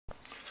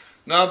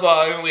Nava,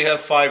 I only have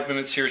 5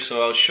 minutes here,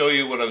 so I'll show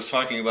you what I was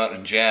talking about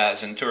in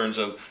jazz in terms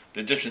of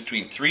the difference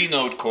between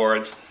 3-note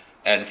chords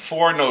and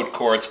 4-note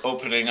chords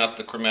opening up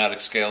the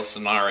chromatic scale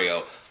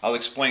scenario. I'll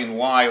explain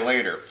why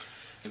later.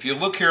 If you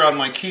look here on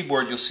my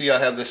keyboard, you'll see I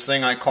have this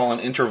thing I call an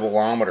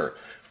intervalometer.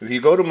 If you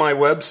go to my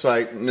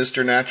website,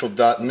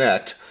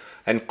 mrnatural.net,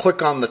 and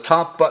click on the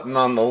top button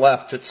on the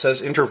left, it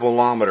says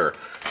intervalometer.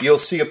 You'll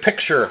see a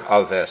picture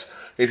of this.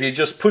 If you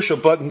just push a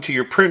button to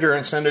your printer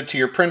and send it to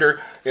your printer,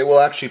 it will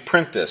actually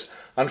print this.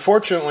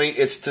 Unfortunately,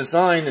 it's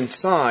designed in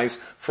size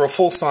for a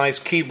full-size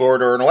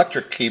keyboard or an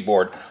electric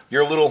keyboard.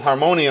 Your little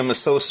harmonium is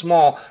so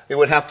small, it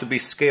would have to be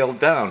scaled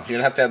down.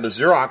 You'd have to have a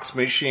Xerox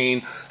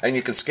machine, and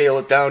you can scale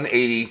it down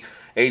 80,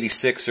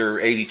 86, or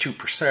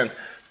 82%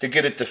 to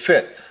get it to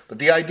fit. But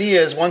the idea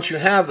is once you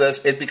have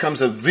this, it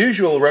becomes a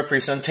visual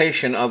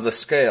representation of the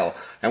scale.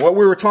 And what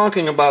we were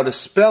talking about is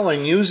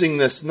spelling using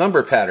this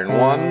number pattern.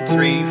 1,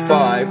 3,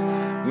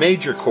 5,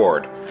 major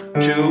chord.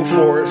 2,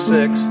 4,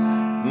 6,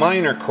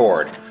 minor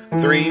chord.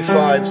 3,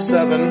 5,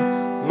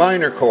 7,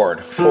 minor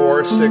chord.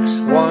 4, 6,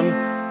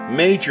 1,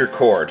 major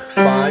chord.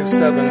 5,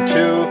 7,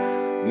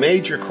 2,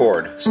 major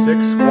chord.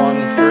 6,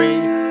 1,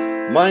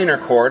 3, minor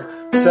chord.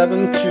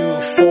 7, 2,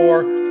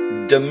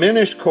 4,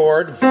 diminished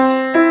chord.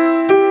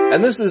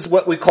 And this is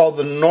what we call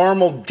the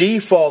normal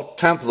default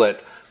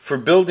template for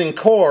building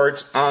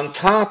chords on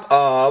top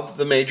of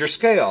the major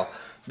scale.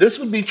 This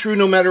would be true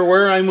no matter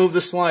where I move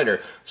the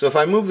slider. So if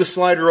I move the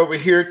slider over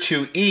here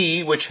to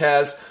E, which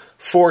has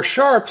 4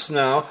 sharps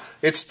now,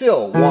 it's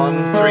still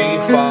 1, 3,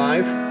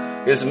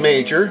 5 is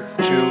major,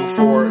 2,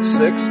 4,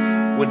 6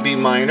 would be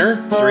minor,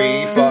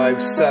 3,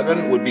 5,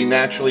 7 would be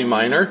naturally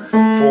minor,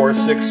 4,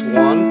 6,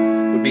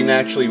 1 would be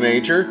naturally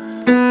major,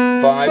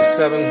 5,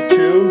 7,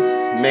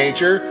 2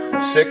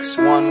 major, 6,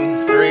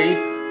 1, 3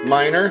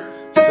 minor,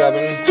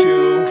 7,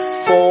 2,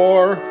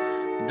 4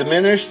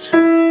 diminished,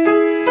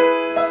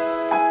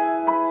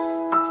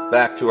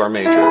 back to our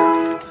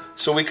major.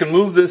 So we can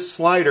move this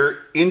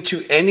slider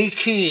into any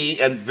key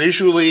and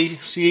visually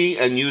see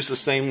and use the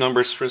same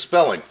numbers for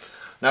spelling.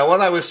 Now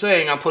what I was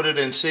saying, I'll put it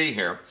in C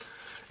here,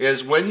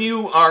 is when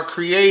you are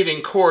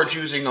creating chords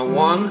using a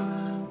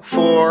 1,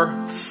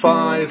 4,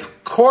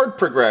 5 chord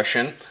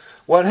progression,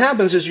 what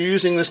happens is you're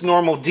using this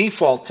normal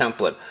default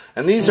template,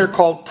 and these are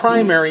called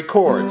primary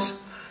chords.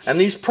 And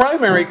these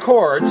primary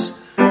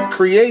chords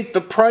create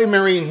the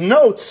primary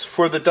notes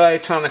for the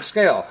diatonic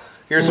scale.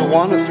 Here's a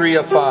 1, a 3,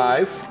 a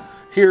 5.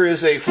 Here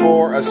is a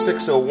 4, a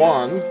 6, a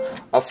 1.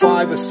 A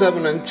 5, a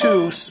 7, and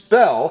 2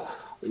 spell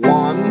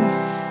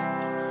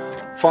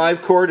 1.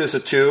 5 chord is a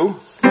 2.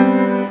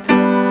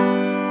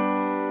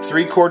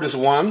 3 chord is a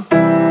 1.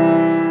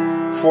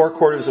 4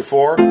 chord is a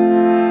 4.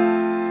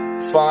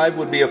 5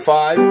 would be a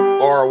 5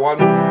 or a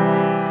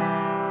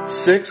 1.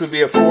 6 would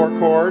be a 4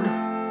 chord.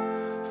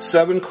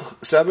 7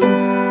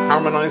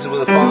 harmonizes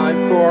with a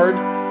 5 chord,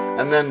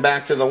 and then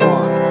back to the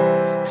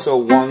 1. So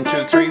 1,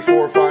 2, 3,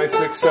 4, 5,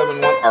 6,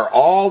 7, 1 are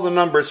all the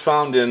numbers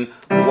found in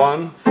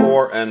 1,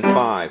 4, and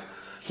 5.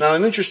 Now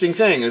an interesting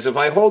thing is if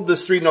I hold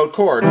this 3-note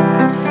chord,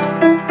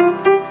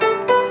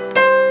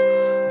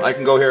 I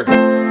can go here.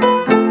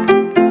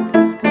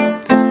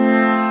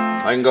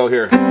 I can go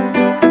here.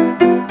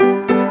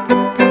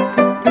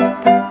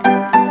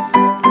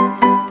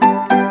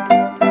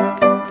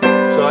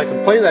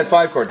 Play that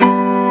 5 chord.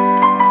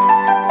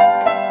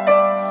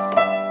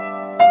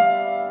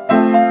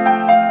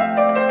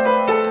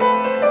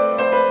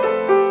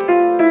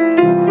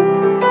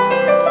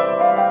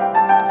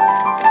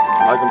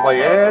 I can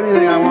play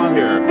anything I want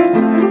here.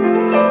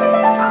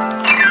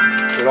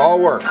 It all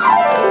works.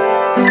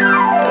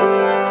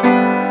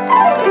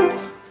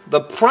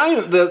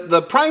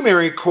 The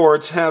primary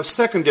chords have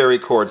secondary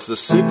chords. The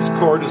 6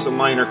 chord is a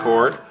minor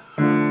chord.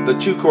 The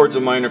 2 chord's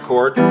a minor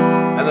chord.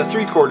 And the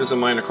 3 chord is a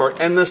minor chord.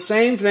 And the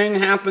same thing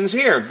happens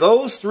here.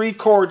 Those 3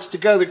 chords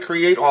together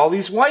create all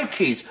these white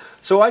keys.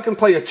 So I can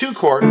play a 2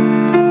 chord.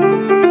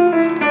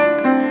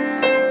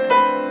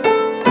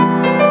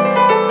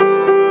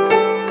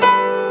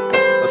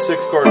 A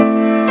 6 chord.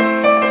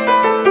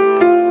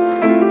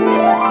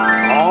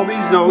 All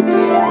these notes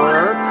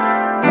work.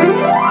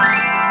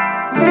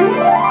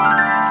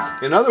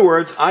 In other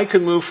words, I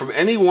can move from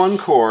any one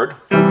chord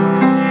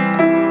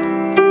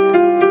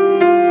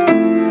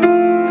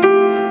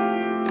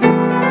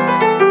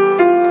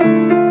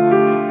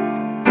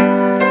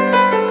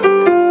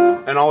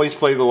and always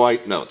play the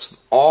white notes.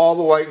 All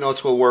the white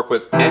notes will work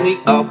with any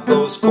of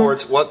those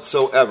chords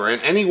whatsoever.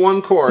 And any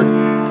one chord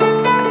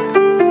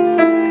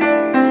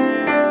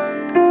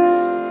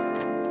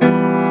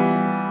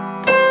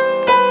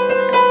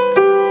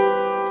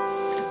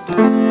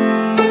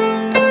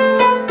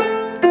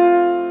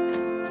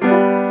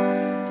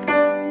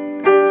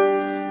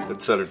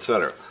etc.,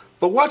 etc.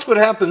 But watch what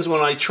happens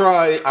when I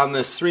try on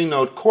this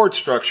 3-note chord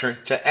structure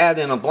to add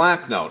in a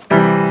black note.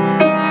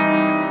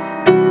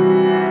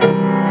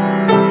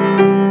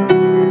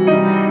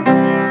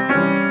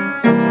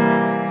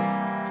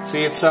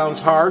 See, it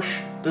sounds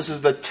harsh. This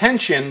is the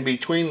tension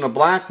between the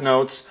black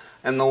notes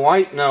and the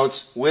white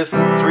notes with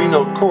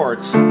 3-note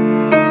chords.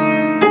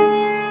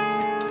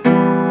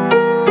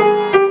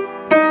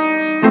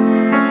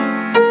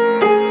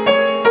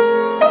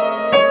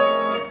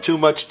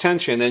 much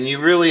tension, and you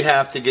really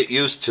have to get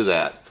used to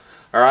that.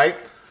 Alright?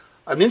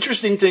 An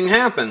interesting thing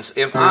happens.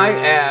 If I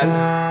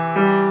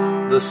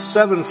add the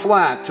 7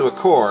 flat to a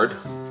chord,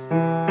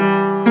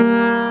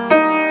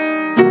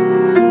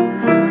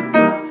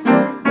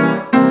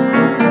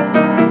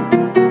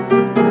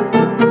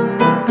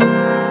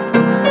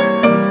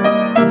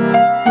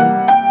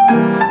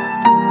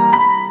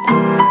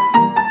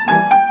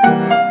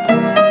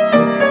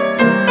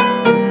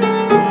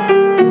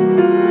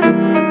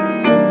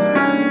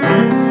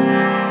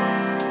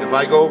 if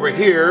I go over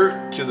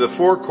here to the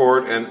 4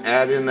 chord and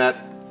add in that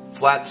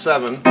flat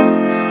 7,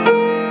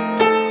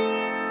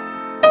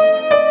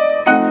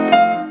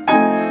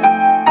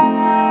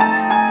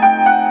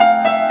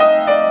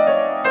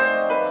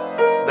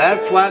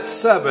 that flat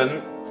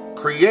 7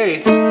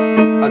 creates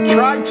a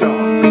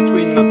tritone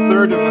between the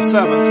 3rd and the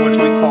 7th, which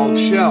we called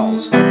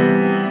shells.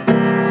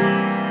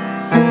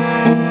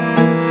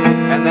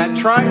 And that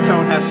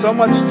tritone has so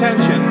much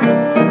tension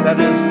that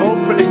is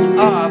opening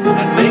up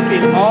and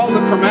making all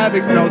the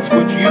chromatic notes,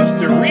 which used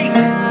to reek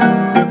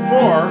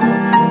before,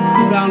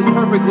 sound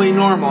perfectly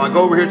normal. I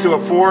go over here to a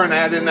 4 and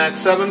add in that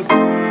 7.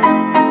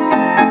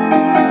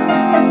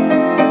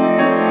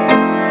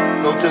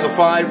 Go to the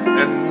 5,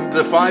 and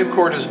the 5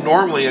 chord is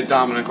normally a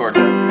dominant chord.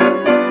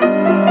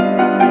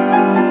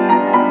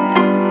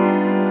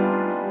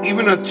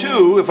 Even a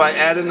 2, if I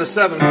add in the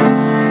 7,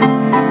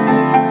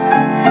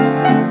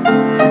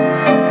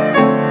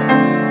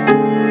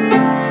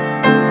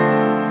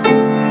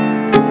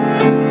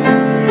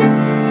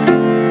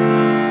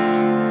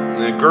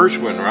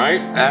 Gershwin,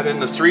 right? Add in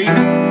the 3,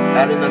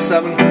 add in the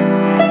 7,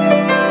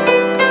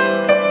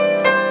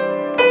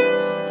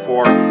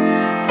 4.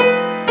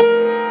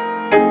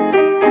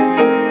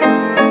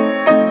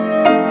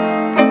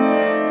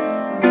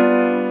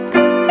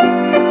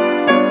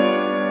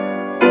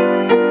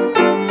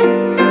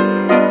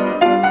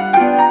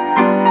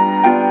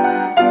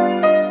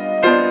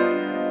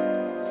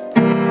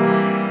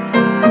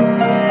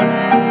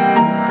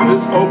 And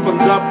this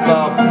opens up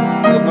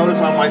you'll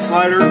notice on my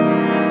slider,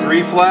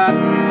 3 flat,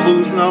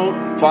 blues note,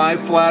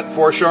 5 flat,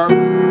 4 sharp,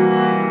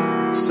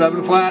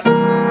 7 flat,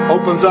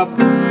 opens up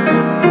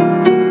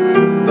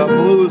the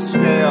blues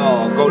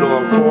scale. Go to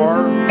a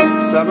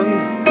 4,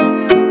 7.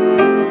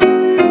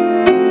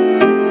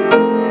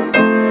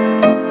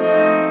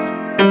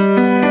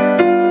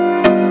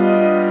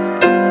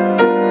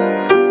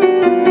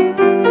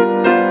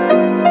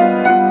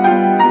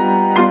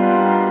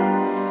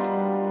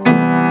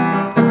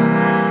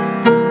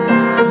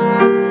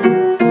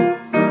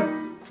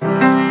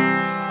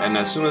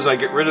 As soon as I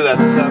get rid of that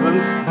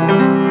 7th,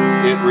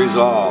 it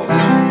resolves.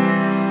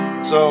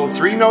 So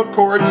 3 note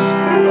chords,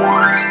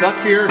 stuck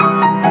here,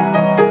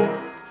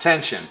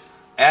 tension.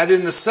 Add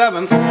in the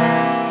 7th,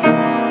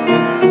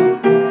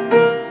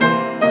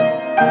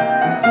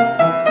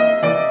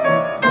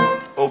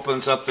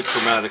 opens up the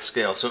chromatic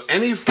scale. So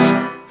any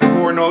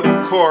 4 note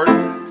chord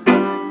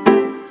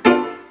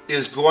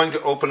is going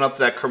to open up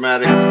that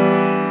chromatic.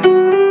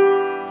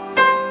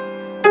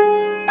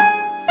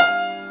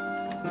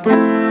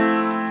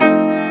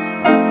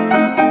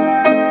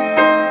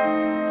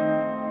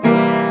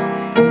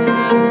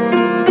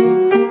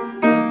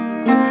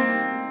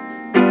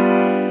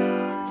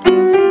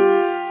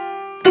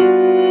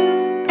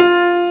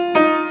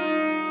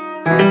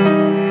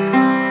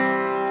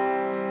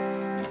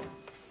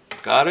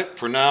 Got it?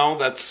 For now,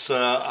 that's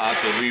I'll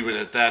have to leave it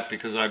at that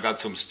because I've got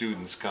some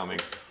students coming.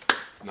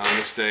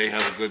 Namaste.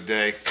 Have a good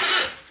day.